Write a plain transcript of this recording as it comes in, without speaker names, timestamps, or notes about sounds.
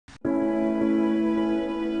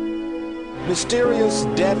Mysterious,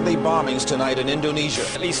 deadly bombings tonight in Indonesia.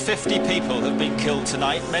 At least 50 people have been killed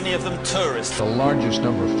tonight, many of them tourists. The largest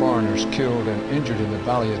number of foreigners killed and injured in the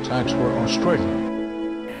Bali attacks were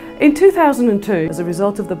Australian. In 2002, as a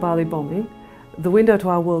result of the Bali bombing, the window to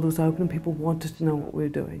our world was open and people wanted to know what we were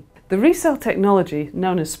doing. The ReCell technology,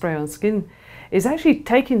 known as spray-on skin, is actually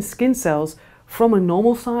taking skin cells from a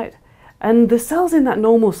normal site, and the cells in that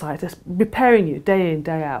normal site are repairing you day in,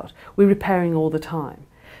 day out. We're repairing all the time.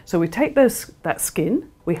 So we take that skin,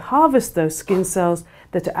 we harvest those skin cells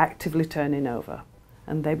that are actively turning over,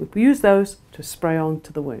 and we use those to spray on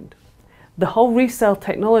to the wound. The whole ReCell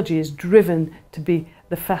technology is driven to be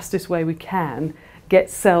the fastest way we can get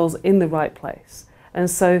cells in the right place. And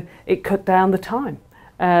so it cut down the time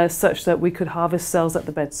such that we could harvest cells at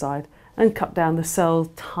the bedside and cut down the cell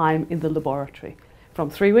time in the laboratory from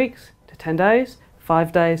 3 weeks to 10 days,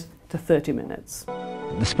 5 days to 30 minutes.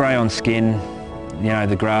 The spray on skin, you know,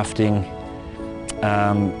 the grafting.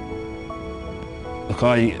 Look,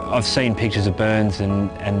 I've seen pictures of burns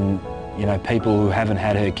and you know, people who haven't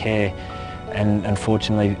had her care, and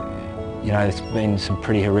unfortunately, you know, there's been some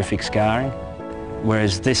pretty horrific scarring.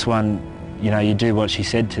 Whereas this one, you know, you do what she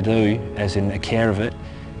said to do, as in the care of it.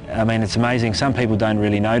 I mean, it's amazing. Some people don't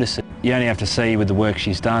really notice it. You only have to see with the work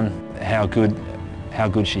she's done how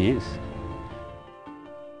good she is.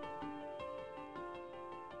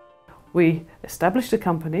 We established a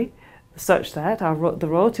company such that the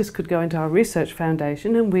royalties could go into our research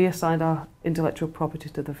foundation, and we assigned our intellectual property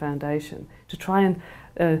to the foundation to try and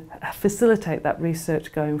facilitate that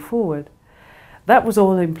research going forward. That was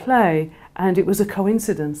all in play, and it was a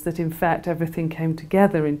coincidence that in fact everything came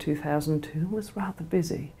together in 2002. It was rather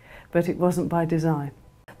busy, but it wasn't by design.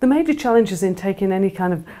 The major challenges in taking any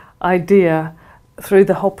kind of idea through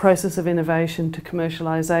the whole process of innovation to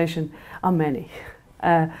commercialisation are many.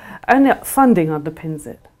 And funding underpins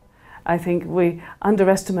it. I think we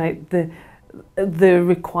underestimate the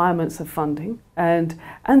requirements of funding and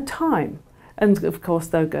time. And of course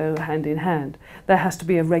they'll go hand in hand. There has to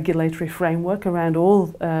be a regulatory framework around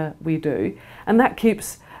all we do, and that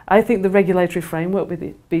keeps, I think the regulatory framework with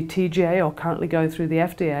it be TGA or currently going through the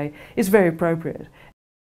FDA is very appropriate.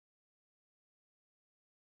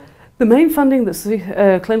 The main funding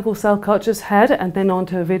that clinical cell cultures had, and then on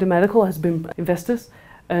to Vida Medical, has been investors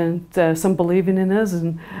and some believing in us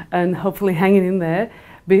and hopefully hanging in there.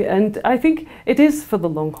 And I think it is for the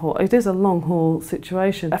long haul. It is a long haul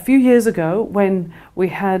situation. A few years ago, when we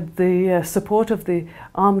had the support of the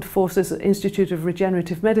Armed Forces Institute of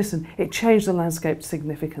Regenerative Medicine, it changed the landscape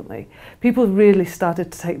significantly. People really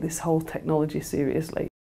started to take this whole technology seriously.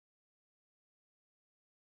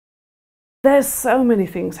 There's so many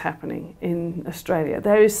things happening in Australia.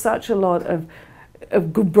 There is such a lot of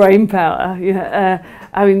good brain power. You know,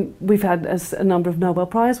 I mean, we've had a number of Nobel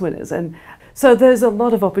Prize winners, and so there's a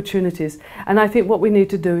lot of opportunities. And I think what we need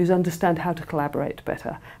to do is understand how to collaborate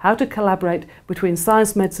better, how to collaborate between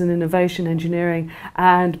science, medicine, innovation, engineering,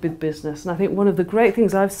 and with business. And I think one of the great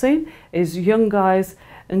things I've seen is young guys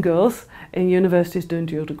and girls in universities doing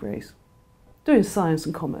dual degrees, doing science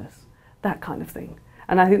and commerce, that kind of thing.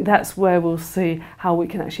 And I think that's where we'll see how we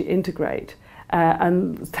can actually integrate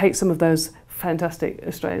and take some of those fantastic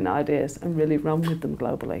Australian ideas and really run with them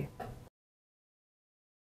globally.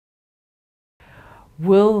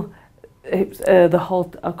 Will the whole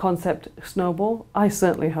concept snowball? I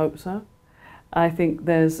certainly hope so. I think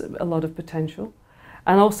there's a lot of potential,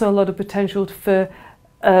 and also a lot of potential for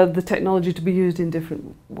the technology to be used in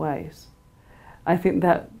different ways. I think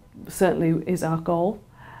that certainly is our goal,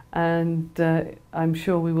 and I'm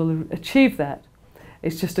sure we will achieve that.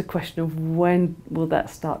 It's just a question of when will that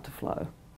start to flow.